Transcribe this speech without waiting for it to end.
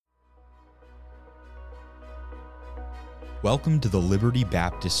Welcome to the Liberty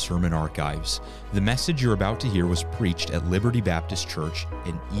Baptist Sermon Archives. The message you're about to hear was preached at Liberty Baptist Church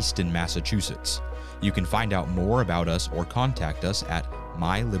in Easton, Massachusetts. You can find out more about us or contact us at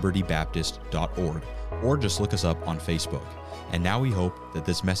mylibertybaptist.org or just look us up on Facebook. And now we hope that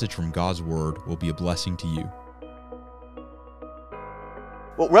this message from God's Word will be a blessing to you.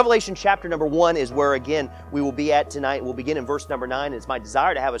 Well, Revelation chapter number 1 is where, again, we will be at tonight. We'll begin in verse number 9. It's my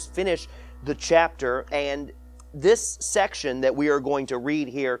desire to have us finish the chapter, and this section that we are going to read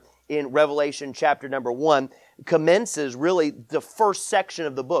here in Revelation chapter number 1 commences really the first section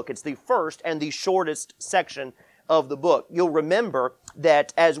of the book. It's the first and the shortest section of the book. You'll remember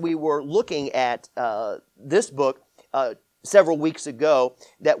that as we were looking at this book several weeks ago,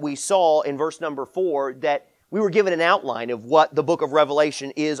 that we saw in verse number 4 that we were given an outline of what the book of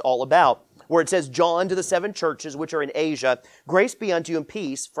Revelation is all about, where it says, John to the 7 churches which are in Asia, grace be unto you and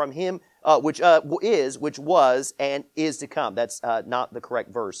peace from him which was, and is to come. That's not the correct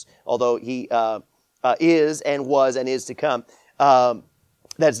verse, although he is, and was, and is to come.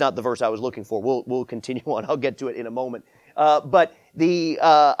 That's not the verse I was looking for. We'll continue on. I'll get to it in a moment. But the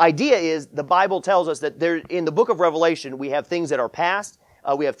idea is, the Bible tells us that there, in the book of Revelation, we have things that are past,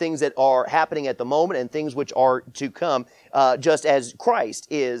 we have things that are happening at the moment, and things which are to come, just as Christ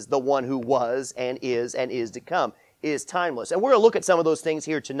is the one who was, and is to come, is timeless. And we're going to look at some of those things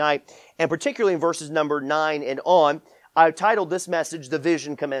here tonight, and particularly in verses number 9 and on. I've titled this message, The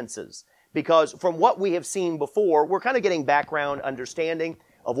Vision Commences, because from what we have seen before, we're kind of getting background understanding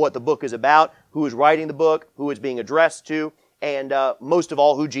of what the book is about, who is writing the book, who it's being addressed to, and most of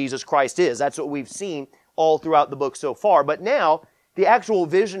all, who Jesus Christ is. That's what we've seen all throughout the book so far. But now, the actual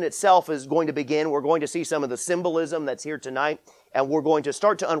vision itself is going to begin. We're going to see some of the symbolism that's here tonight, and we're going to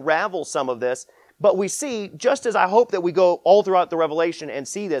start to unravel some of this. But we see, just as I hope that we go all throughout the Revelation and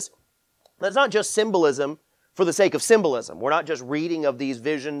see this, that's not just symbolism for the sake of symbolism. We're not just reading of these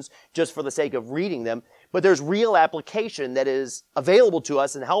visions just for the sake of reading them, but there's real application that is available to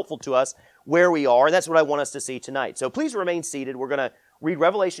us and helpful to us where we are, and that's what I want us to see tonight. So please remain seated. We're going to read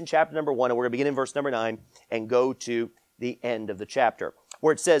Revelation chapter number 1, and we're going to begin in verse number 9 and go to the end of the chapter,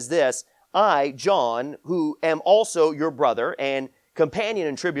 where it says this, I, John, who am also your brother and companion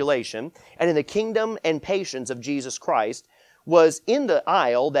in tribulation, and in the kingdom and patience of Jesus Christ, was in the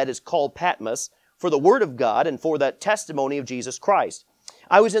isle that is called Patmos, for the word of God and for the testimony of Jesus Christ.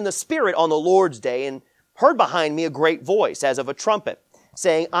 I was in the Spirit on the Lord's day, and heard behind me a great voice, as of a trumpet,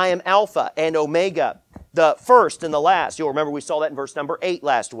 saying, I am Alpha and Omega, the first and the last. You'll remember we saw that in verse number 8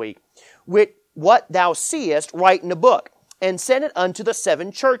 last week. With what thou seest, write in a book, and send it unto the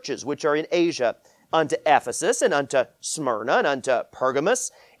 7 churches which are in Asia, unto Ephesus, and unto Smyrna, and unto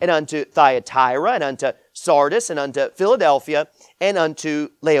Pergamos, and unto Thyatira, and unto Sardis, and unto Philadelphia, and unto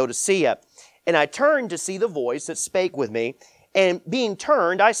Laodicea. And I turned to see the voice that spake with me, and being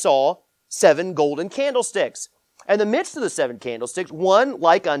turned, I saw 7 golden candlesticks. And in the midst of the 7 candlesticks, one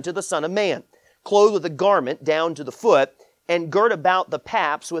like unto the Son of Man, clothed with a garment down to the foot, and girt about the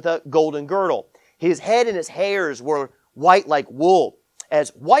paps with a golden girdle. His head and his hairs were white like wool,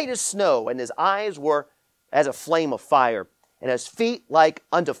 as white as snow, and his eyes were as a flame of fire, and his feet like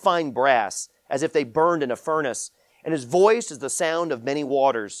unto fine brass, as if they burned in a furnace, and his voice is the sound of many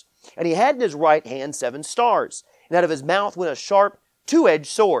waters. And he had in his right hand 7 stars, and out of his mouth went a sharp 2-edged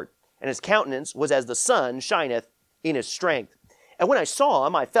sword, and his countenance was as the sun shineth in his strength. And when I saw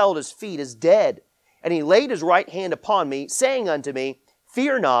him, I fell at his feet as dead. And he laid his right hand upon me, saying unto me,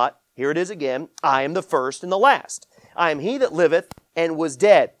 Fear not, here it is again, I am the first and the last. I am he that liveth and was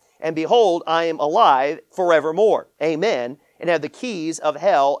dead. And behold, I am alive forevermore. Amen. And have the keys of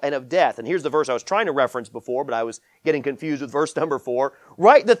hell and of death. And here's the verse I was trying to reference before, but I was getting confused with verse number 4.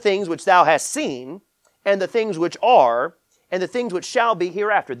 Write the things which thou hast seen, and the things which are, and the things which shall be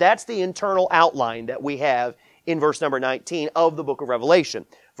hereafter. That's the internal outline that we have in verse number 19 of the book of Revelation.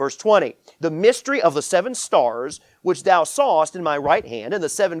 Verse 20, the mystery of the 7 stars, which thou sawest in my right hand, and the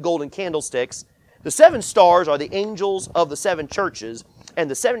 7 golden candlesticks. The 7 stars are the angels of the 7 churches, and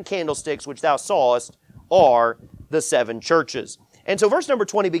the 7 candlesticks which thou sawest are the 7 churches. And so verse number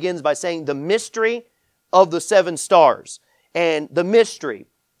 20 begins by saying the mystery of the 7 stars and the mystery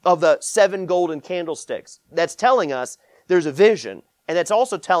of the 7 golden candlesticks. That's telling us there's a vision, and that's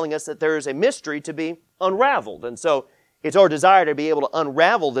also telling us that there is a mystery to be unraveled. And so it's our desire to be able to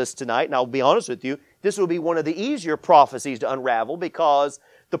unravel this tonight, and I'll be honest with you, this will be one of the easier prophecies to unravel because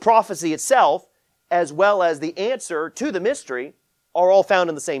the prophecy itself, as well as the answer to the mystery, are all found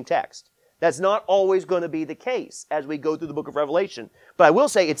in the same text. That's not always going to be the case as we go through the book of Revelation. But I will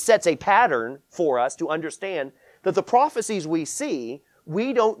say it sets a pattern for us to understand that the prophecies we see,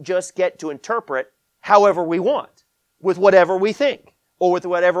 we don't just get to interpret however we want. with whatever we think or with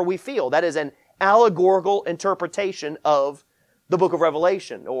whatever we feel. That is an allegorical interpretation of the book of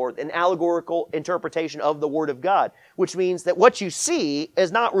Revelation, or an allegorical interpretation of the Word of God, which means that what you see is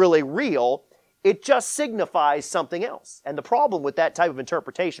not really real. It just signifies something else. And the problem with that type of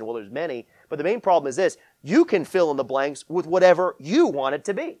interpretation, well, there's many, but the main problem is this: you can fill in the blanks with whatever you want it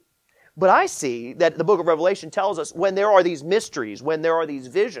to be. But I see that the book of Revelation tells us when there are these mysteries, when there are these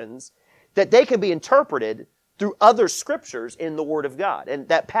visions, that they can be interpreted through other scriptures in the Word of God. And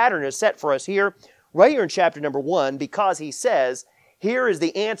that pattern is set for us here, right here in chapter number 1, because he says, here is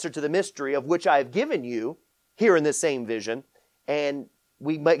the answer to the mystery of which I have given you here in this same vision. And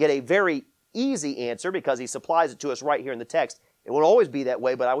we might get a very easy answer because he supplies it to us right here in the text. It won't always be that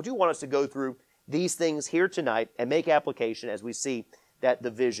way, but I do want us to go through these things here tonight and make application as we see that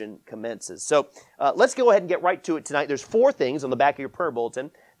the vision commences. So let's go ahead and get right to it tonight. There's 4 things on the back of your prayer bulletin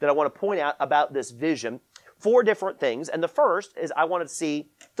that I want to point out about this vision. 4 different things. And the first is I want to see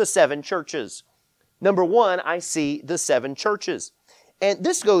the 7 churches. Number 1, I see the 7 churches. And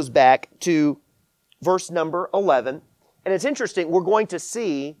this goes back to verse number 11. And it's interesting, we're going to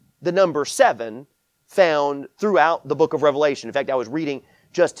see the number 7 found throughout the book of Revelation. In fact, I was reading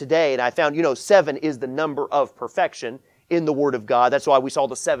just today and I found, 7 is the number of perfection in the Word of God. That's why we saw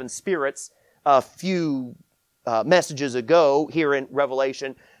the 7 spirits a few messages ago here in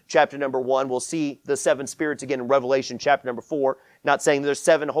Revelation chapter number 1. We'll see the 7 spirits again in Revelation chapter number 4. Not saying there's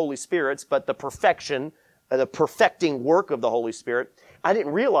 7 Holy Spirits, but the perfection, the perfecting work of the Holy Spirit. I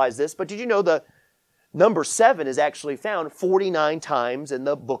didn't realize this, but did you know the number 7 is actually found 49 times in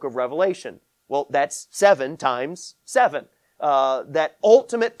the book of Revelation? Well, that's 7 times 7. That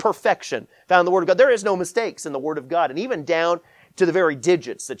ultimate perfection found in the Word of God. There is no mistakes in the Word of God, and even down to the very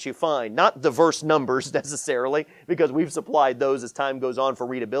digits that you find, not the verse numbers necessarily, because we've supplied those as time goes on for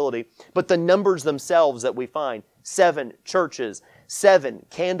readability, but the numbers themselves that we find. 7 churches, 7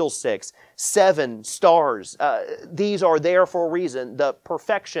 candlesticks, 7 stars. These are there for a reason, the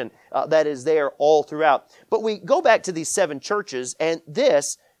perfection that is there all throughout. But we go back to these 7 churches, and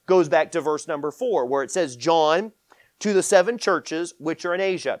this goes back to verse number 4, where it says, John, to the 7 churches which are in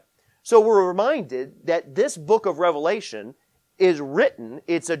Asia. So we're reminded that this book of Revelation is written,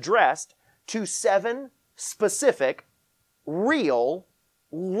 it's addressed to 7 specific, real,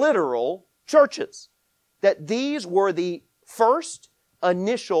 literal churches. That these were the first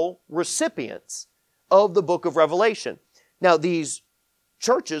initial recipients of the book of Revelation. Now, these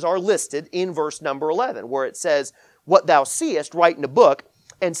churches are listed in verse number 11, where it says, what thou seest, write in a book,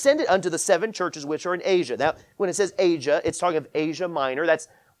 and send it unto the 7 churches which are in Asia. Now, when it says Asia, it's talking of Asia Minor. That's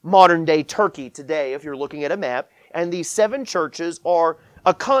modern-day Turkey today, if you're looking at a map. And these 7 churches are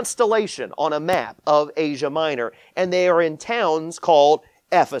a constellation on a map of Asia Minor. And they are in towns called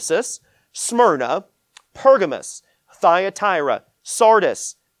Ephesus, Smyrna, Pergamos, Thyatira,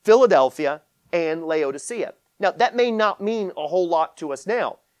 Sardis, Philadelphia, and Laodicea. Now, that may not mean a whole lot to us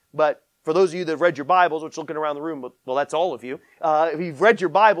now, but for those of you that have read your Bibles, which looking around the room, well, that's all of you. If you've read your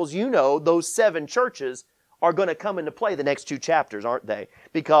Bibles, you know those 7 churches are going to come into play the next 2 chapters, aren't they?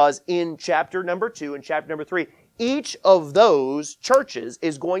 Because in chapter number 2 and chapter number 3, each of those churches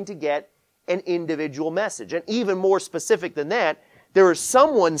is going to get an individual message. And even more specific than that, there is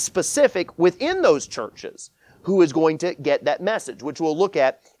someone specific within those churches who is going to get that message, which we'll look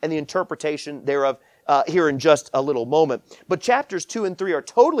at and the interpretation thereof here in just a little moment. But chapters 2 and 3 are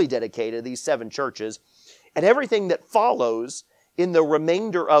totally dedicated to these 7 churches, and everything that follows in the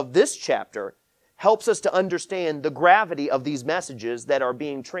remainder of this chapter helps us to understand the gravity of these messages that are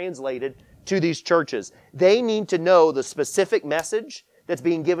being translated to these churches. They need to know the specific message that's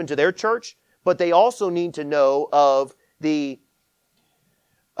being given to their church, but they also need to know of the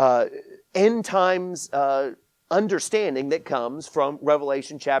end times understanding that comes from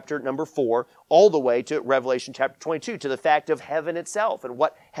Revelation chapter number 4 all the way to Revelation chapter 22, to the fact of heaven itself and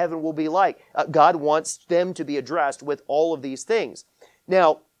what heaven will be like. God wants them to be addressed with all of these things.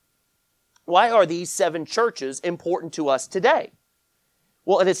 Now, why are these 7 churches important to us today?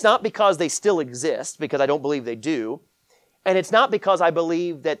 Well, and it's not because they still exist, because I don't believe they do. And it's not because I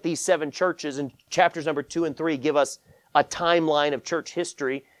believe that these 7 churches in chapters number 2 and 3 give us a timeline of church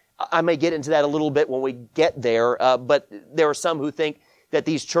history. I may get into that a little bit when we get there, but there are some who think that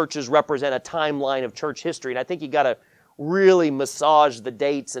these churches represent a timeline of church history. And I think you got to really massage the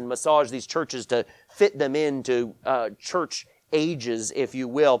dates and massage these churches to fit them into church ages, if you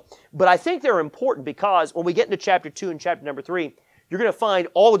will. But I think they're important because when we get into chapter 2 and chapter number 3, you're going to find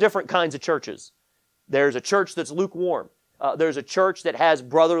all the different kinds of churches. There's a church that's lukewarm. There's a church that has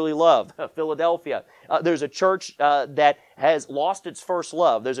brotherly love, Philadelphia. There's a church that has lost its first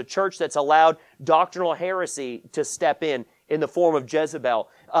love. There's a church that's allowed doctrinal heresy to step in the form of Jezebel.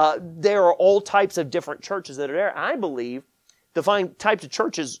 There are all types of different churches that are there. I believe the types of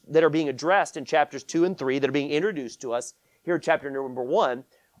churches that are being addressed in chapters 2 and 3 that are being introduced to us here in chapter number 1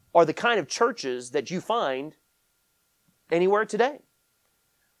 are the kind of churches that you find anywhere today.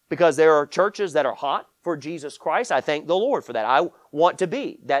 Because there are churches that are hot for Jesus Christ. I thank the Lord for that. I want to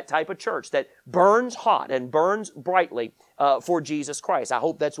be that type of church that burns hot and burns brightly for Jesus Christ. I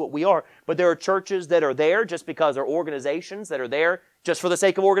hope that's what we are. But there are churches that are there just because they're organizations that are there just for the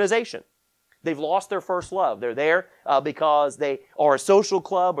sake of organization. They've lost their first love. They're there because they are a social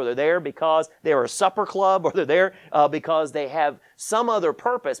club, or they're there because they're a supper club, or they're there because they have some other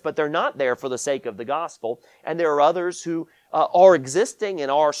purpose, but they're not there for the sake of the gospel. And there are others who are existing and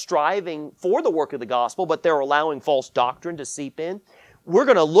are striving for the work of the gospel, but they're allowing false doctrine to seep in. We're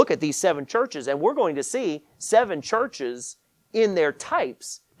going to look at these 7 churches, and we're going to see 7 churches in their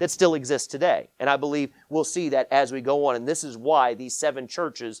types that still exist today. And I believe we'll see that as we go on, and this is why these 7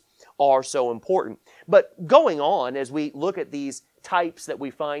 churches are so important. But going on, as we look at these types that we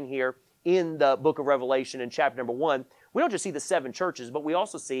find here in the book of Revelation in chapter number 1, we don't just see the 7 churches, but we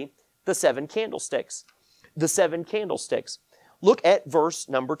also see the 7 candlesticks. The 7 candlesticks. Look at verse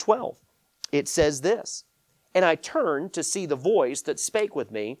number 12. It says this, "And I turned to see the voice that spake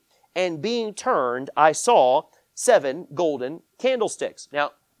with me, and being turned, I saw 7 golden candlesticks."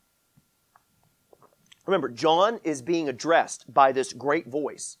 Now, remember, John is being addressed by this great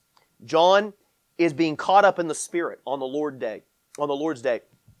voice. John is being caught up in the Spirit on the Lord's day.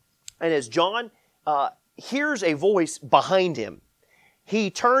 And as John hears a voice behind him, he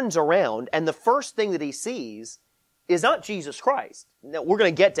turns around, and the first thing that he sees is not Jesus Christ. Now, we're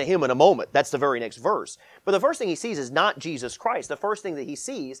going to get to him in a moment. That's the very next verse. But the first thing he sees is not Jesus Christ. The first thing that he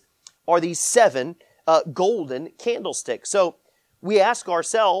sees are these 7 golden candlesticks. So we ask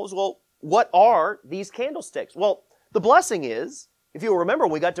ourselves, well, what are these candlesticks? Well, the blessing is, if you'll remember,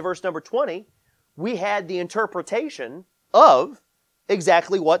 when we got to verse number 20, we had the interpretation of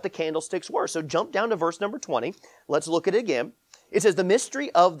exactly what the candlesticks were. So jump down to verse number 20. Let's look at it again. It says, "The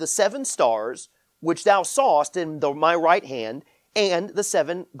mystery of the 7 stars, which thou sawest in my right hand, and the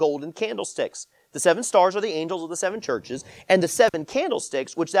 7 golden candlesticks." The 7 stars are the angels of the 7 churches, and the 7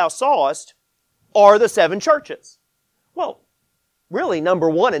 candlesticks, which thou sawest, are the 7 churches. Well, really, number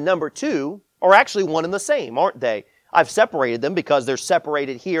 1 and number 2 are actually one and the same, aren't they? I've separated them because they're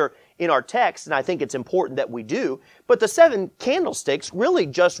separated here in our text, and I think it's important that we do. But the 7 candlesticks really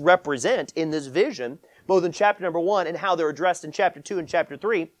just represent in this vision, both in chapter number 1 and how they're addressed in chapter 2 and chapter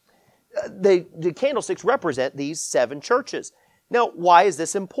 3, the candlesticks represent these 7 churches. Now, why is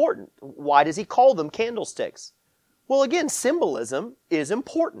this important? Why does he call them candlesticks? Well, again, symbolism is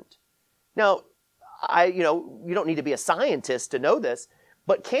important. Now, you don't need to be a scientist to know this,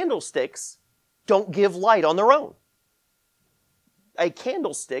 but candlesticks don't give light on their own. A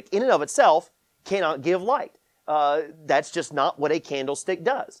candlestick, in and of itself, cannot give light. That's just not what a candlestick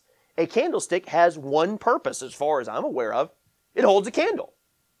does. A candlestick has one purpose, as far as I'm aware of. It holds a candle.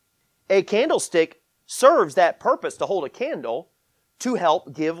 A candlestick serves that purpose to hold a candle to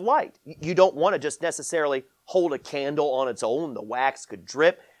help give light. You don't want to just necessarily hold a candle on its own. The wax could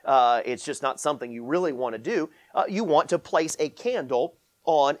drip. It's just not something you really want to do. You want to place a candle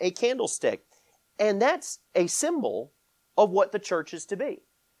on a candlestick. And that's a symbol of what the church is to be.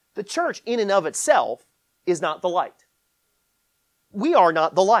 The church in and of itself is not the light. We are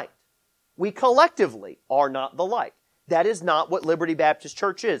not the light. We collectively are not the light. That is not what Liberty Baptist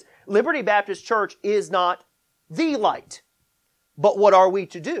Church is. Liberty Baptist Church is not the light. But what are we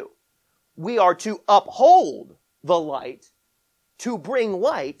to do? We are to uphold the light, to bring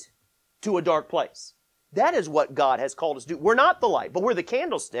light to a dark place. That is what God has called us to do. We're not the light, but we're the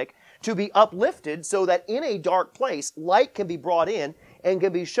candlestick to be uplifted so that in a dark place, light can be brought in and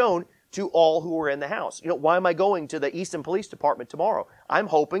can be shown to all who are in the house. Why am I going to the Easton Police Department tomorrow? I'm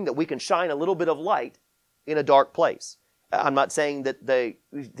hoping that we can shine a little bit of light in a dark place. I'm not saying that the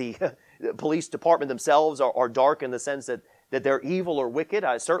police department themselves are dark in the sense that they're evil or wicked.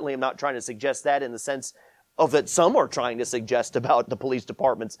 I certainly am not trying to suggest that in the sense of that some are trying to suggest about the police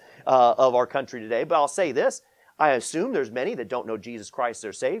departments of our country today. But I'll say this. I assume there's many that don't know Jesus Christ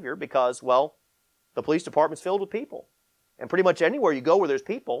their Savior because, well, the police department's filled with people. And pretty much anywhere you go where there's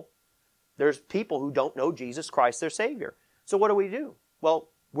people who don't know Jesus Christ their Savior. So what do? Well,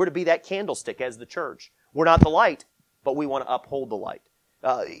 we're to be that candlestick as the church. We're not the light, but we want to uphold the light.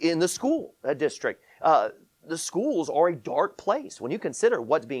 In the school district, the schools are a dark place. When you consider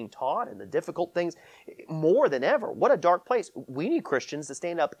what's being taught and the difficult things, more than ever, what a dark place. We need Christians to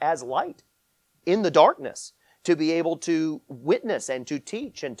stand up as light in the darkness, to be able to witness and to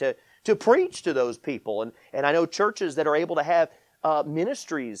teach and to preach to those people. And I know churches that are able to have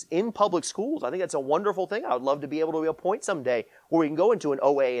ministries in public schools. I think that's a wonderful thing. I would love to be able to appoint someday where we can go into an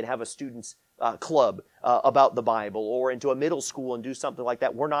OA and have a students' club about the Bible, or into a middle school and do something like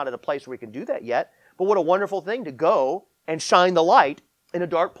that. We're not at a place where we can do that yet, but what a wonderful thing to go and shine the light in a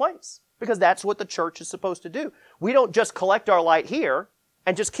dark place, because that's what the church is supposed to do. We don't just collect our light here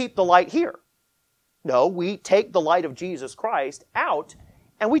and just keep the light here. No, we take the light of Jesus Christ out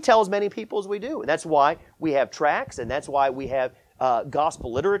and we tell as many people as we do. And that's why we have tracts, and that's why we have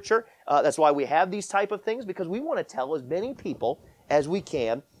gospel literature. That's why we have these type of things, because we want to tell as many people as we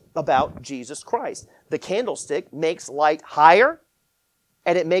can about Jesus Christ. The candlestick makes light higher,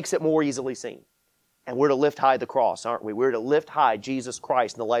 and it makes it more easily seen. And we're to lift high the cross, aren't we? We're to lift high Jesus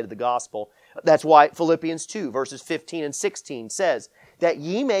Christ in the light of the gospel. That's why Philippians 2, verses 15 and 16 says, that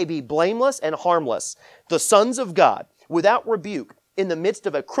ye may be blameless and harmless, the sons of God, without rebuke, in the midst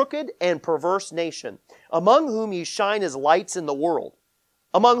of a crooked and perverse nation, among whom ye shine as lights in the world,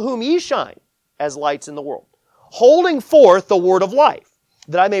 among whom ye shine as lights in the world, holding forth the word of life,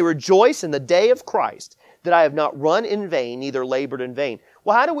 that I may rejoice in the day of Christ, that I have not run in vain, neither labored in vain.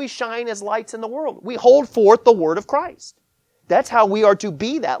 Well, how do we shine as lights in the world? We hold forth the word of Christ. That's how we are to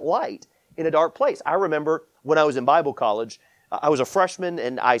be that light in a dark place. I remember when I was in Bible college, I was a freshman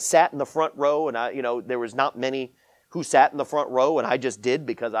and I sat in the front row, and there was not many who sat in the front row, and I just did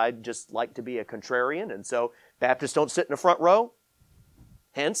because I just like to be a contrarian, and so Baptists don't sit in the front row,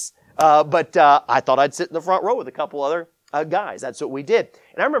 hence. But I thought I'd sit in the front row with a couple other guys. That's what we did.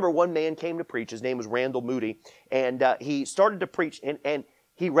 And I remember one man came to preach. His name was Randall Moody, and he started to preach, and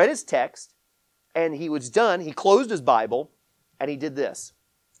he read his text, and he was done. He closed his Bible, and he did this.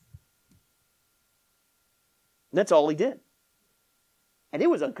 And that's all he did. And it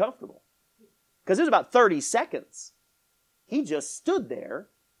was uncomfortable, because it was about 30 seconds. He just stood there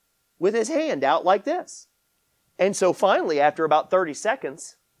with his hand out like this. And so finally, after about 30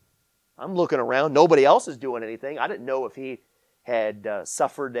 seconds, I'm looking around. Nobody else is doing anything. I didn't know if he had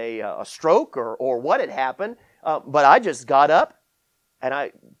suffered a stroke or what had happened. But I just got up,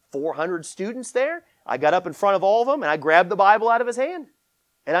 and 400 students there. I got up in front of all of them, and I grabbed the Bible out of his hand,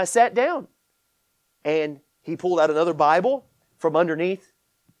 and I sat down. And he pulled out another Bible from underneath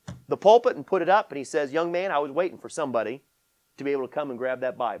the pulpit and put it up, and he says, "Young man, I was waiting for somebody to be able to come and grab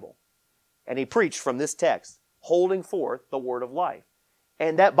that Bible." And he preached from this text, holding forth the word of life.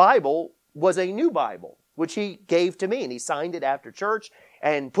 And that Bible was a new Bible, which he gave to me, and he signed it after church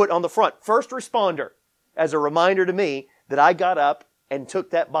and put on the front, "First Responder," as a reminder to me that I got up and took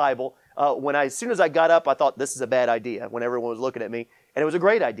that Bible. As soon as I got up, I thought, this is a bad idea when everyone was looking at me. And it was a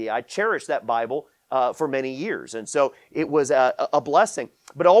great idea. I cherished that Bible for many years. And so it was a blessing.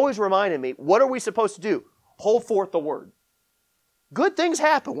 But it always reminded me, what are we supposed to do? Hold forth the word. Good things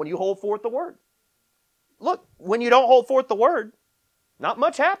happen when you hold forth the word. Look, when you don't hold forth the word, not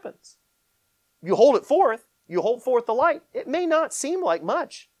much happens. You hold it forth, you hold forth the light. It may not seem like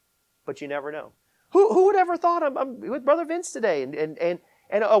much, but you never know. Who would ever thought I'm with Brother Vince today, and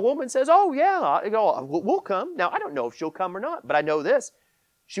a woman says, "Oh yeah, we'll come." Now I don't know if she'll come or not, but I know this: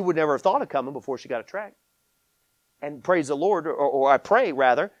 she would never have thought of coming before she got a tract. And praise the Lord, or I pray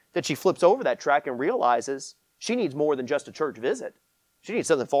rather, that she flips over that tract and realizes she needs more than just a church visit. She needs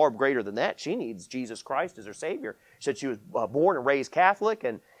something far greater than that. She needs Jesus Christ as her Savior. She said she was born and raised Catholic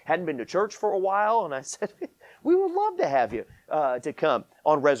and hadn't been to church for a while. And I said, we would love to have you to come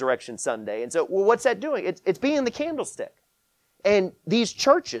on Resurrection Sunday. And so, well, what's that doing? It's being the candlestick. And these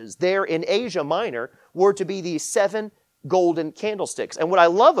churches there in Asia Minor were to be these 7 golden candlesticks. And what I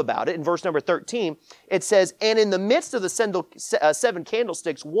love about it, in verse number 13, it says, "And in the midst of the 7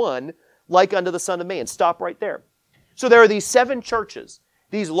 candlesticks, one like unto the Son of Man." Stop right there. So there are these 7 churches.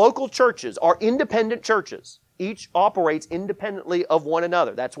 These local churches are independent churches. Each operates independently of one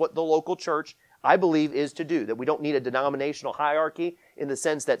another. That's what the local church, I believe, is to do. That we don't need a denominational hierarchy in the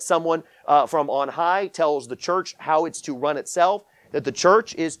sense that someone from on high tells the church how it's to run itself. That the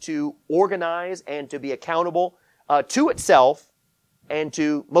church is to organize and to be accountable to itself and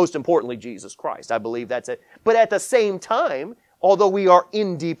to, most importantly, Jesus Christ. I believe that's it. But at the same time, although we are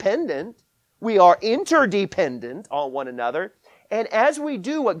independent, we are interdependent on one another. And as we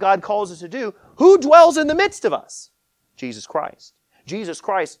do what God calls us to do, who dwells in the midst of us? Jesus Christ. Jesus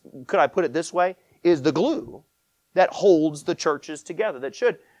Christ, could I put it this way, is the glue that holds the churches together, that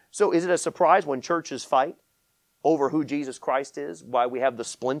should. So is it a surprise when churches fight? over who Jesus Christ is, why we have the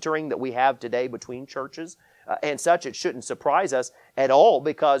splintering that we have today between churches and such. It shouldn't surprise us at all,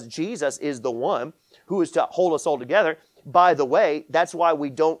 because Jesus is the one who is to hold us all together. By the way, that's why we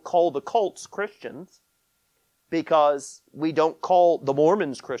don't call the cults Christians, because we don't call the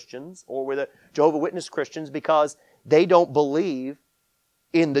Mormons Christians or the Jehovah's Witness Christians, because they don't believe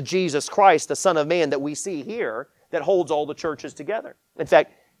in the Jesus Christ, the Son of Man that we see here, that holds all the churches together. In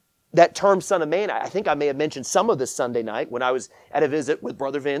fact, that term Son of Man, I think I may have mentioned some of this Sunday night when I was at a visit with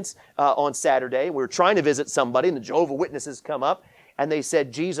Brother Vince on Saturday. We were trying to visit somebody, and the Jehovah's Witnesses come up, and they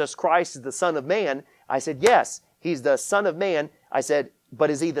said, Jesus Christ is the Son of Man. I said, yes, He's the Son of Man. I said, but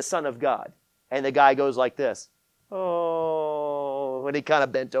is He the Son of God? And the guy goes like this. Oh, and he kind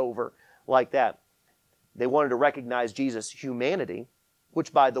of bent over like that. They wanted to recognize Jesus' humanity,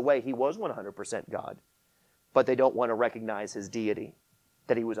 which, by the way, He was 100% God. But they don't want to recognize His deity,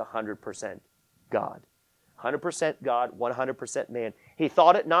 that He was 100% God. 100% God, 100% man. He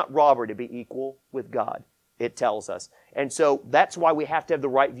thought it not robbery to be equal with God, it tells us. And so that's why we have to have the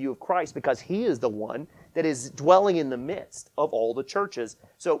right view of Christ, because He is the one that is dwelling in the midst of all the churches.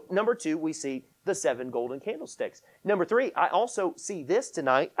 So, number 2, we see the 7 golden candlesticks. Number 3, I also see this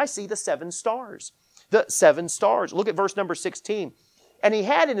tonight. I see the 7 stars. The 7 stars. Look at verse number 16. And He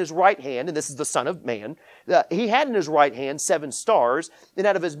had in His right hand, and this is the Son of Man, He had in His right hand 7 stars, and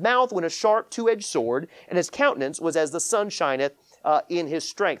out of His mouth went a sharp 2-edged sword, and His countenance was as the sun shineth in His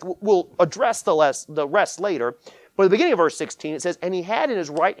strength. We'll address the rest later. But at the beginning of verse 16, it says, and He had in His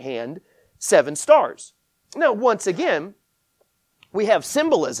right hand 7 stars. Now, once again, we have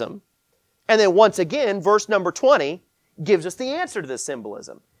symbolism. And then once again, verse number 20 gives us the answer to this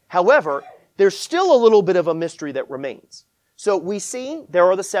symbolism. However, there's still a little bit of a mystery that remains. So we see there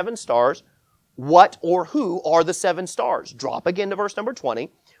are the 7 stars. What or who are the 7 stars? Drop again to verse number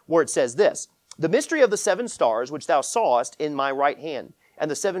 20, where it says this. The mystery of the 7 stars which thou sawest in my right hand, and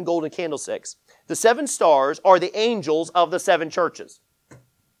the 7 golden candlesticks. The 7 stars are the angels of the 7 churches.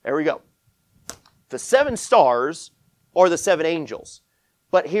 There we go. The 7 stars are the 7 angels.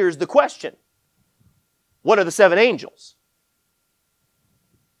 But here's the question. What are the 7 angels?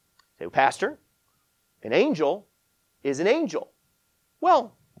 Say, Pastor, an angel is an angel.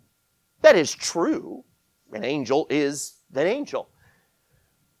 Well, that is true. An angel is an angel.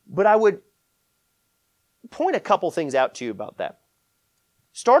 But I would point a couple things out to you about that.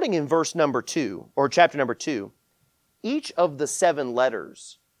 Starting in verse number 2, or chapter number 2, each of the 7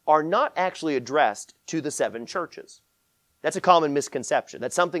 letters are not actually addressed to the 7 churches. That's a common misconception.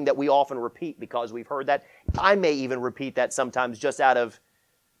 That's something that we often repeat because we've heard that. I may even repeat that sometimes just out of,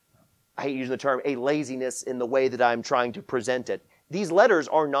 I hate using the term, a laziness in the way that I'm trying to present it. These letters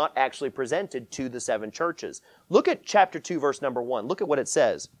are not actually presented to the 7 churches. Look at chapter 2, verse number 1. Look at what it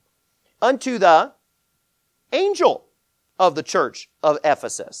says. Unto the angel of the church of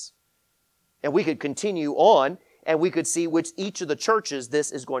Ephesus. And we could continue on, and we could see which each of the churches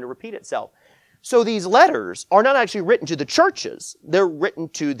this is going to repeat itself. So these letters are not actually written to the churches. They're written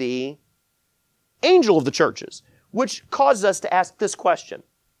to the angel of the churches, which causes us to ask this question.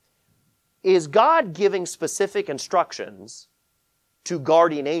 Is God giving specific instructions to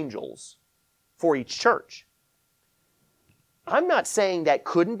guardian angels for each church? I'm not saying that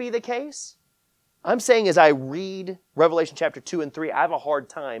couldn't be the case. I'm saying as I read Revelation chapter 2 and 3, I have a hard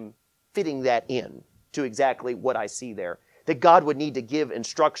time fitting that in to exactly what I see there. That God would need to give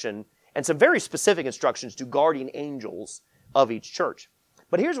instruction, and some very specific instructions, to guardian angels of each church.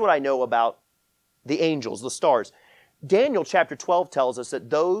 But here's what I know about the angels, the stars. Daniel chapter 12 tells us that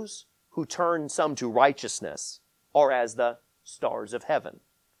those who turn some to righteousness are as the stars of heaven.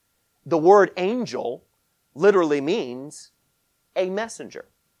 The word angel literally means a messenger.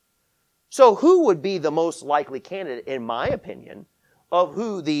 So who would be the most likely candidate, in my opinion, of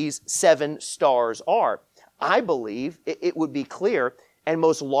who these 7 stars are? I believe it would be clear and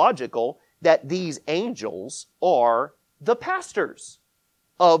most logical that these angels are the pastors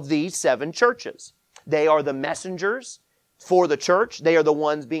of these 7 churches. They are the messengers for the church. They are the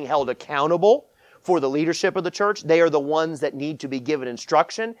ones being held accountable for the leadership of the church. They are the ones that need to be given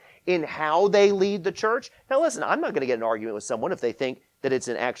instruction in how they lead the church. Now listen, I'm not going to get an argument with someone if they think that it's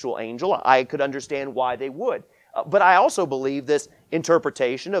an actual angel. I could understand why they would. But I also believe this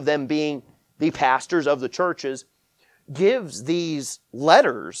interpretation of them being the pastors of the churches gives these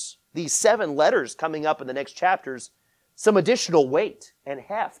letters, these 7 letters coming up in the next chapters, some additional weight and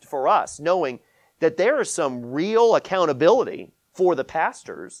heft for us, knowing that there is some real accountability for the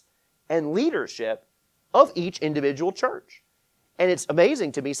pastors and leadership of each individual church. And it's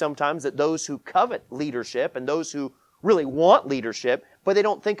amazing to me sometimes that those who covet leadership and those who really want leadership, but they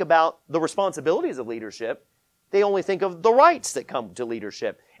don't think about the responsibilities of leadership, They only think of the rights that come to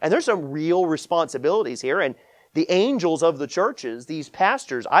leadership. And there's some real responsibilities here. And the angels of the churches, these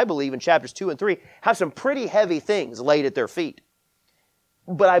pastors, I believe in chapters 2 and 3, have some pretty heavy things laid at their feet.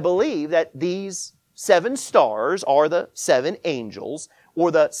 But I believe that these 7 stars are the 7 angels,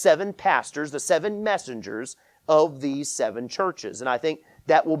 or the 7 pastors, the 7 messengers of these 7 churches. And I think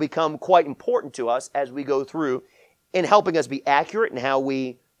that will become quite important to us as we go through in helping us be accurate in how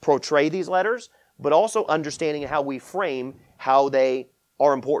we portray these letters, but also understanding how we frame how they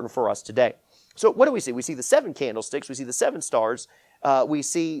are important for us today. So what do we see? We see the 7 candlesticks, we see the 7 stars, we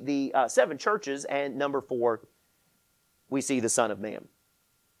see the 7 churches, and number 4, we see the Son of Man.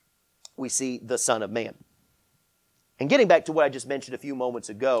 We see the Son of Man. And getting back to what I just mentioned a few moments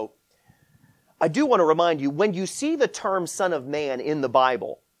ago, I do want to remind you, when you see the term Son of Man in the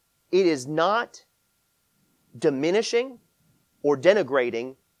Bible, it is not diminishing or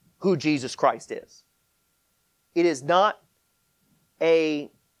denigrating who Jesus Christ is. It is not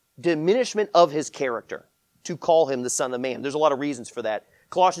a diminishment of His character to call Him the Son of Man. There's a lot of reasons for that.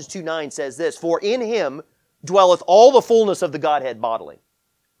 Colossians 2:9 says this, "For in Him dwelleth all the fullness of the Godhead bodily."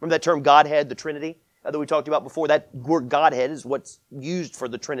 Remember that term Godhead, the Trinity, that we talked about before? That word Godhead is what's used for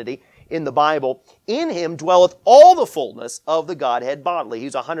the Trinity in the Bible. In Him dwelleth all the fullness of the Godhead bodily.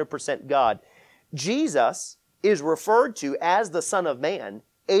 He's 100% God. Jesus is referred to as the Son of Man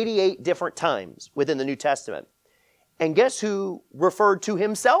 88 different times within the New Testament. And guess who referred to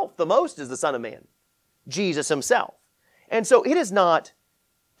Himself the most as the Son of Man? Jesus Himself. And so it is not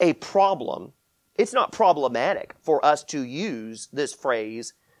a problem. It's not problematic for us to use this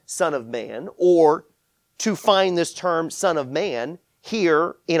phrase, Son of Man, or to find this term, Son of Man,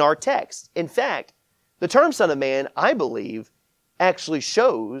 here in our text. In fact, the term Son of Man, I believe, actually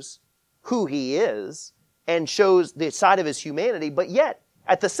shows who He is and shows the side of His humanity, but yet,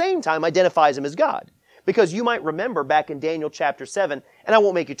 at the same time, identifies Him as God. Because you might remember back in Daniel chapter 7, and I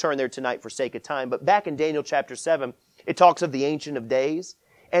won't make you turn there tonight for sake of time, but back in Daniel chapter 7, it talks of the Ancient of Days.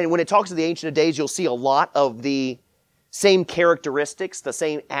 And when it talks of the Ancient of Days, you'll see a lot of the same characteristics, the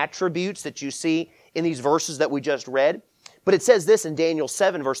same attributes that you see in these verses that we just read. But it says this in Daniel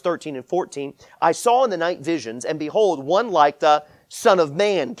 7, verse 13 and 14, "I saw in the night visions, and behold, one like the Son of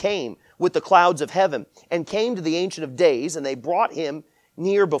Man came with the clouds of heaven, and came to the Ancient of Days, and they brought Him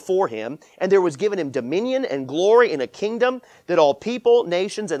near before Him, and there was given Him dominion and glory in a kingdom, that all people,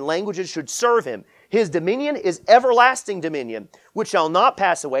 nations, and languages should serve Him. His dominion is everlasting dominion, which shall not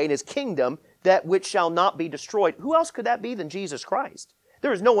pass away, and His kingdom that which shall not be destroyed." Who else could that be than Jesus Christ?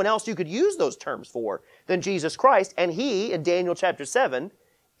 There is no one else you could use those terms for than Jesus Christ, and He, in Daniel chapter 7,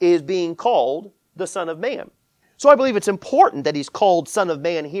 is being called the Son of Man. So I believe it's important that He's called Son of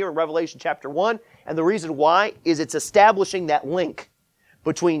Man here in Revelation chapter 1, and the reason why is it's establishing that link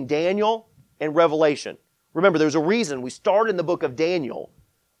between Daniel and Revelation. Remember, there's a reason we started in the book of Daniel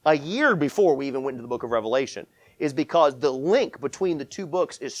a year before we even went into the book of Revelation, is because the link between the two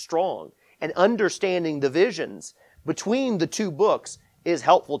books is strong, and understanding the visions between the two books is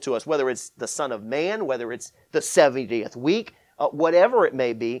helpful to us, whether it's the Son of Man, whether it's the 70th week, whatever it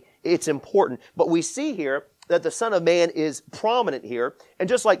may be, it's important. But we see here that the Son of Man is prominent here, and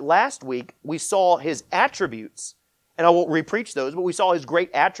just like last week, we saw His attributes, and I won't repreach those, but we saw His great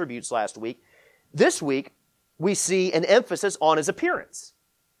attributes last week. This week, we see an emphasis on His appearance.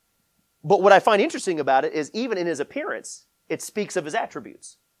 But what I find interesting about it is even in His appearance, it speaks of His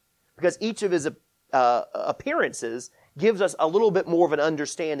attributes. Because each of His appearances gives us a little bit more of an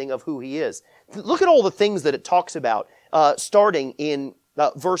understanding of who He is. Look at all the things that it talks about, starting in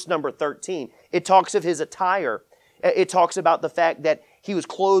verse number 13. It talks of His attire. It talks about the fact that He was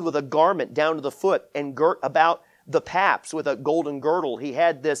clothed with a garment down to the foot and girt about the paps with a golden girdle. He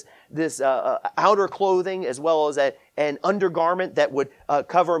had this outer clothing as well as an undergarment that would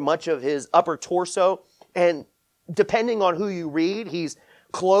cover much of His upper torso. And depending on who you read, He's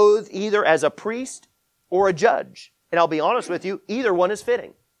clothed either as a priest or a judge. And I'll be honest with you, either one is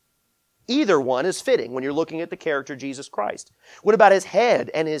fitting. Either one is fitting when you're looking at the character Jesus Christ. What about His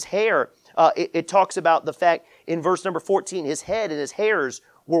head and His hair? It talks about the fact in verse number 14, His head and His hairs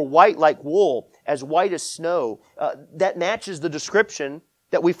were white like wool, as white as snow. That matches the description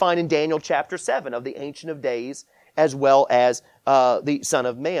that we find in Daniel chapter 7 of the Ancient of Days, as well as the Son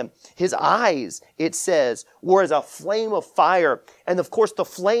of Man. His eyes, it says, were as a flame of fire. And of course, the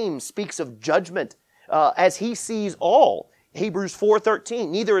flame speaks of judgment as He sees all. Hebrews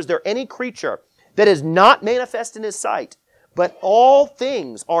 4:13, "Neither is there any creature that is not manifest in His sight, but all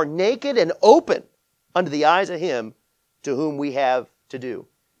things are naked and open unto the eyes of Him to whom we have to do."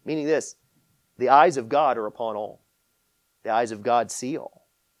 Meaning this, the eyes of God are upon all. The eyes of God see all.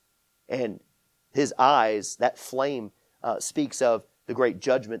 And His eyes, that flame, speaks of the great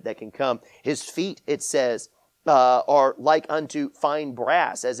judgment that can come. His feet, it says, are like unto fine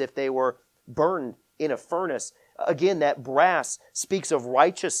brass, as if they were burned in a furnace. Again, that brass speaks of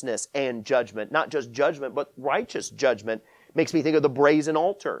righteousness and judgment. Not just judgment, but righteous judgment. Makes me think of the brazen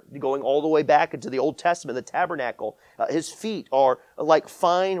altar, going all the way back into the Old Testament, the tabernacle. His feet are like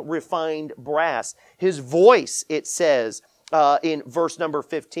fine, refined brass. His voice, it says in verse number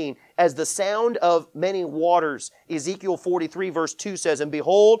 15, as the sound of many waters. Ezekiel 43 verse 2 says, and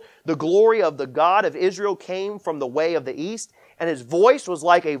behold, the glory of the God of Israel came from the way of the east, and His voice was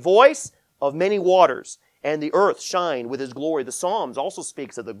like a voice of many waters, and the earth shined with His glory. The Psalms also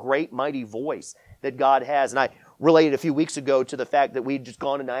speaks of the great mighty voice that God has. And I related a few weeks ago to the fact that we'd just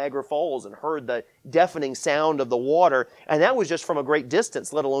gone to Niagara Falls and heard the deafening sound of the water, and that was just from a great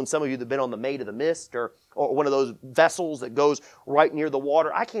distance, let alone some of you that have been on the Maid of the Mist or one of those vessels that goes right near the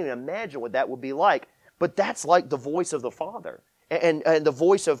water. I can't even imagine what that would be like, but that's like the voice of the Father and the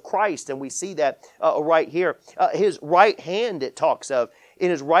voice of Christ, and we see that right here. His right hand, it talks of, in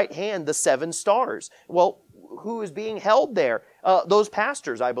His right hand the 7 stars. Well, who is being held there? Those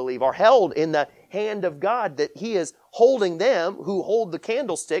pastors, I believe, are held in the hand of God, that He is holding them who hold the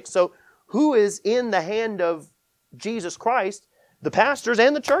candlestick. So who is in the hand of Jesus Christ? The pastors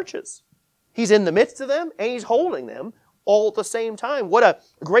and the churches. He's in the midst of them and He's holding them all at the same time. What a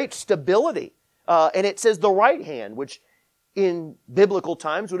great stability. And it says the right hand, which in biblical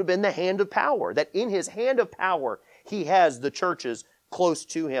times would have been the hand of power. That in His hand of power, He has the churches close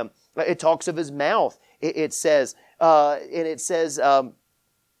to Him. It talks of His mouth. It says in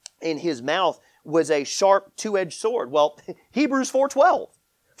His mouth was a sharp two-edged sword. Well, Hebrews 4:12.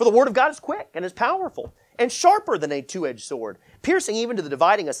 For the word of God is quick and is powerful and sharper than a two-edged sword, piercing even to the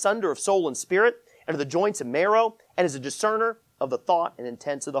dividing asunder of soul and spirit and of the joints and marrow, and is a discerner of the thought and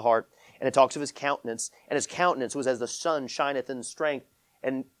intents of the heart. And it talks of His countenance, and His countenance was as the sun shineth in strength.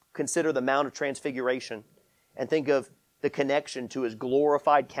 And consider the Mount of Transfiguration, and think of the connection to His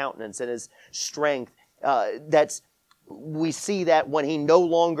glorified countenance and His strength. We see that when He no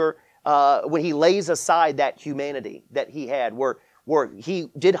longer, when He lays aside that humanity that He had, where He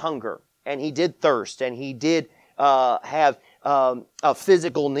did hunger and He did thirst and He did have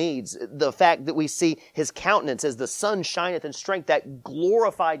physical needs. The fact that we see His countenance as the sun shineth in strength, that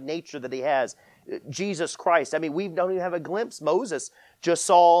glorified nature that He has. Jesus Christ. I mean, we don't even have a glimpse. Moses just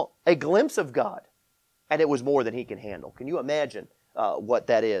saw a glimpse of God, and it was more than he can handle. Can you imagine what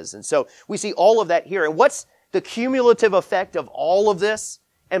that is? And so we see all of that here. And what's the cumulative effect of all of this,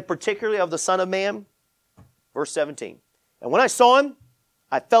 and particularly of the Son of Man? Verse 17. And when I saw Him,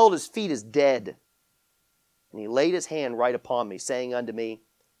 I fell at His feet as dead. And He laid His hand right upon me, saying unto me,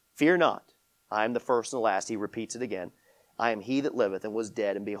 fear not, I am the first and the last. He repeats it again. I am He that liveth and was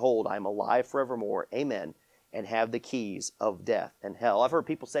dead, and behold, I am alive forevermore. Amen. And have the keys of death and hell. I've heard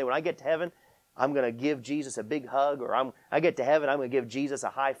people say, when I get to heaven, I'm going to give Jesus a big hug, or I get to heaven, I'm going to give Jesus a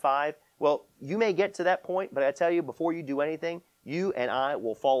high five. Well, you may get to that point, but I tell you, before you do anything, you and I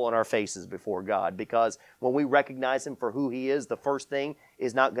will fall on our faces before God, because when we recognize Him for who He is, the first thing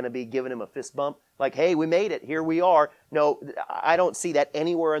is not going to be giving Him a fist bump, like, hey, we made it, here we are. No, I don't see that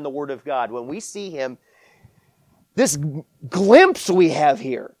anywhere in the Word of God. When we see Him, this glimpse we have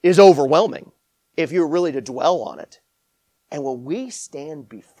here is overwhelming, if you're really to dwell on it. And when we stand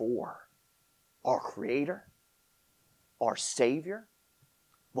before our Creator, our Savior,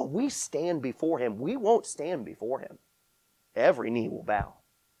 when we stand before Him, we won't stand before Him. Every knee will bow.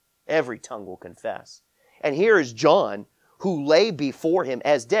 Every tongue will confess. And here is John, who lay before Him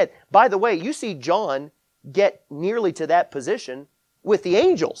as dead. By the way, you see John get nearly to that position with the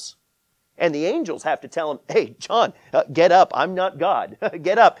angels. And the angels have to tell him, hey, John, get up. I'm not God.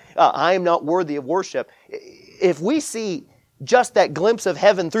 Get up. I am not worthy of worship. If we see just that glimpse of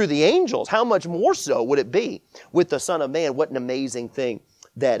heaven through the angels, how much more so would it be with the Son of Man? What an amazing thing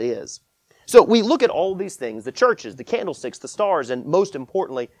that is. So we look at all of these things, the churches, the candlesticks, the stars, and most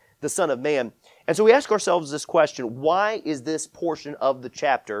importantly, the Son of Man. And so we ask ourselves this question: why is this portion of the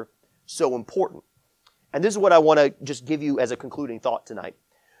chapter so important? And this is what I want to just give you as a concluding thought tonight.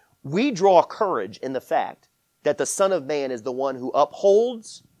 We draw courage in the fact that the Son of Man is the one who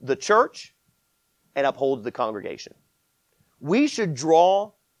upholds the church and upholds the congregation. We should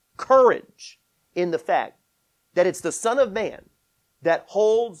draw courage in the fact that it's the Son of Man that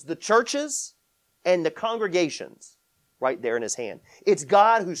holds the churches and the congregations right there in His hand. It's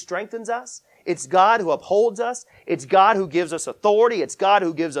God who strengthens us. It's God who upholds us. It's God who gives us authority. It's God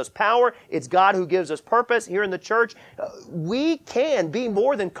who gives us power. It's God who gives us purpose here in the church. We can be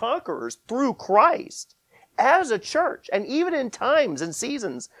more than conquerors through Christ as a church. And even in times and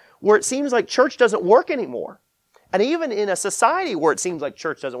seasons where it seems like church doesn't work anymore. And even in a society where it seems like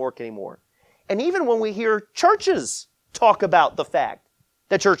church doesn't work anymore. And even when we hear churches talk about the fact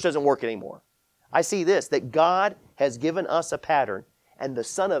that church doesn't work anymore. I see this, that God has given us a pattern, and the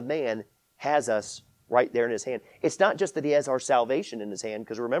Son of Man has us right there in His hand. It's not just that He has our salvation in His hand,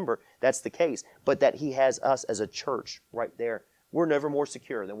 because remember, that's the case, but that He has us as a church right there. We're never more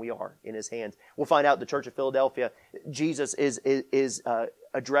secure than we are in His hands. We'll find out the Church of Philadelphia, Jesus is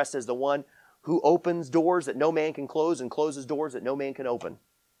addressed as the one who opens doors that no man can close and closes doors that no man can open.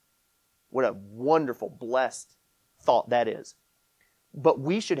 What a wonderful, blessed thought that is. But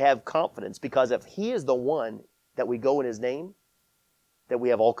we should have confidence, because if He is the one that we go in His name, that we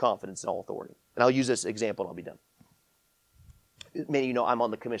have all confidence and all authority. And I'll use this example and I'll be done. Many of you know I'm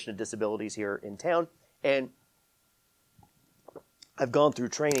on the Commission of Disabilities here in town, and I've gone through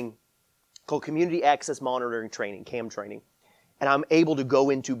training called Community Access Monitoring Training, CAM training, and I'm able to go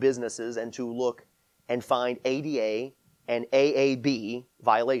into businesses and to look and find ADA and AAB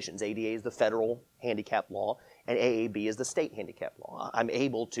violations. ADA is the federal handicap law, and AAB is the state handicap law. I'm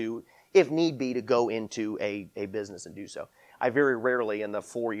able to, if need be, to go into a business and do so. I very rarely, in the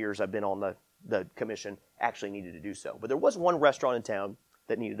 4 years I've been on the commission, actually needed to do so. But there was one restaurant in town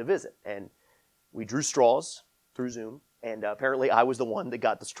that needed a visit, and we drew straws through Zoom, and apparently I was the one that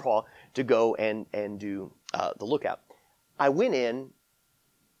got the straw to go and do the lookout. I went in,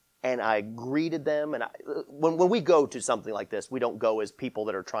 and I greeted them, and when we go to something like this, we don't go as people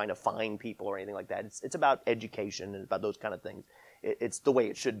that are trying to find people or anything like that. It's about education and about those kind of things. It's the way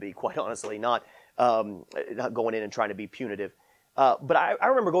it should be, quite honestly, not going in and trying to be punitive. But I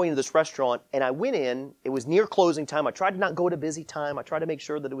remember going to this restaurant, and I went in. It was near closing time. I tried to not go at a busy time. I tried to make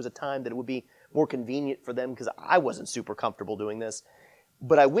sure that it was a time that it would be more convenient for them, because I wasn't super comfortable doing this.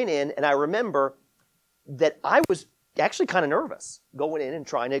 But I went in, and I remember that I was actually kind of nervous going in and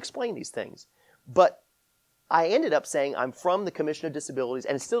trying to explain these things. But I ended up saying I'm from the Commission of Disabilities,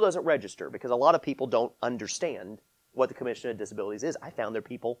 and it still doesn't register because a lot of people don't understand what the Commission of Disabilities is. I found there are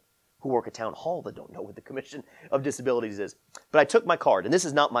people who work at Town Hall that don't know what the Commission of Disabilities is. But I took my card, and this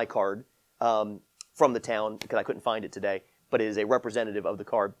is not my card from the town because I couldn't find it today, but it is a representative of the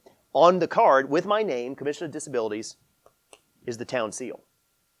card. On the card, with my name, Commission of Disabilities, is the town seal.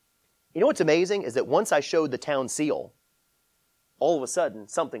 You know what's amazing is that once I showed the town seal, all of a sudden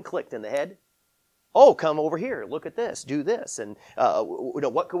something clicked in the head. Oh, come over here, look at this, do this, and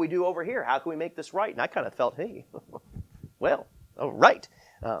what can we do over here? How can we make this right? And I kind of felt, hey, well, all right,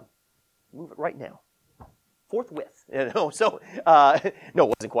 move it right now, forthwith. So no,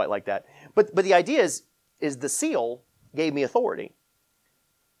 it wasn't quite like that. But the idea is the seal gave me authority.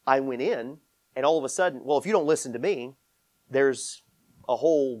 I went in, and all of a sudden, well, if you don't listen to me, there's a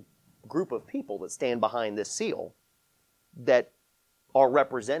whole group of people that stand behind this seal that are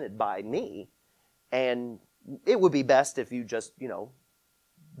represented by me, and it would be best if you just,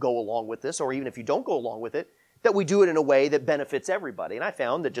 go along with this, or even if you don't go along with it, that we do it in a way that benefits everybody. And I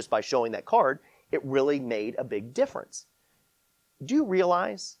found that just by showing that card, it really made a big difference. Do you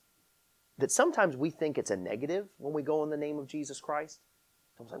realize that sometimes we think it's a negative when we go in the name of Jesus Christ?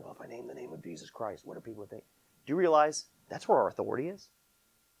 Someone's like, well, if I name the name of Jesus Christ, what do people think? Do you realize that's where our authority is?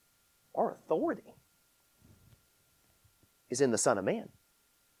 Our authority is in the Son of Man.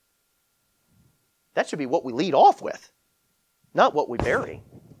 That should be what we lead off with, not what we bury.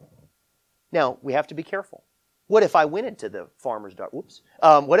 Now, we have to be careful. What if I went into the farmer's daughter?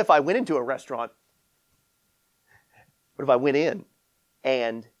 What if I went into a restaurant? What if I went in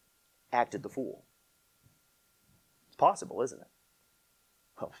and acted the fool? It's possible, isn't it?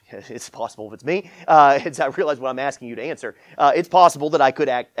 Well, it's possible if it's me. I realize what I'm asking you to answer. It's possible that I could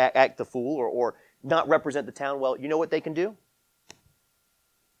act the fool or not represent the town well. You know what they can do?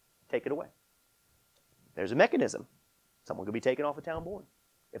 Take it away. There's a mechanism. Someone could be taken off a town board.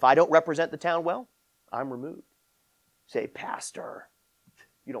 If I don't represent the town well, I'm removed. Say, Pastor,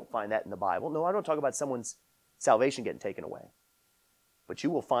 you don't find that in the Bible. No, I don't talk about someone's salvation getting taken away. But you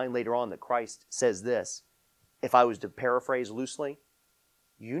will find later on that Christ says this. If I was to paraphrase loosely,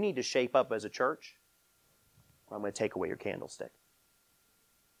 you need to shape up as a church, or I'm going to take away your candlestick.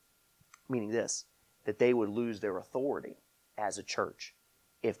 Meaning this, that they would lose their authority as a church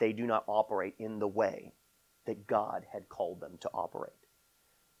if they do not operate in the way that God had called them to operate.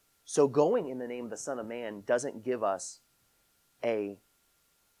 So going in the name of the Son of Man doesn't give us a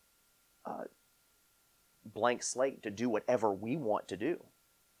blank slate to do whatever we want to do.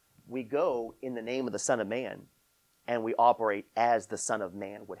 We go in the name of the Son of Man, and we operate as the Son of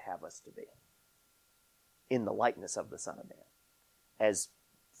Man would have us to be, in the likeness of the Son of Man, as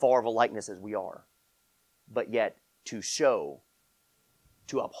far of a likeness as we are, but yet to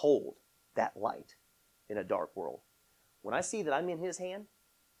to uphold that light in a dark world. When I see that I'm in His hand,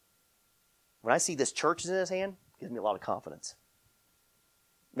 when I see this church is in His hand, it gives me a lot of confidence.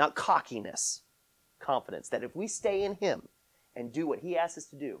 Not cockiness, confidence that if we stay in Him and do what He asks us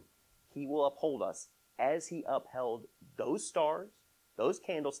to do, He will uphold us as He upheld those stars, those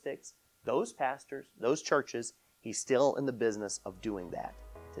candlesticks, those pastors, those churches. He's still in the business of doing that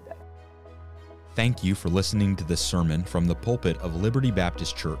today. Thank you for listening to this sermon from the pulpit of Liberty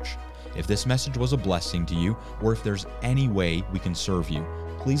Baptist Church. If this message was a blessing to you, or if there's any way we can serve you,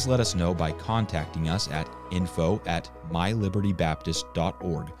 please let us know by contacting us at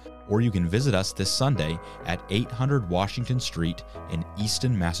info@mylibertybaptist.org, or you can visit us this Sunday at 800 Washington Street in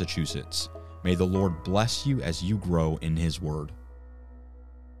Easton, Massachusetts. May the Lord bless you as you grow in His Word.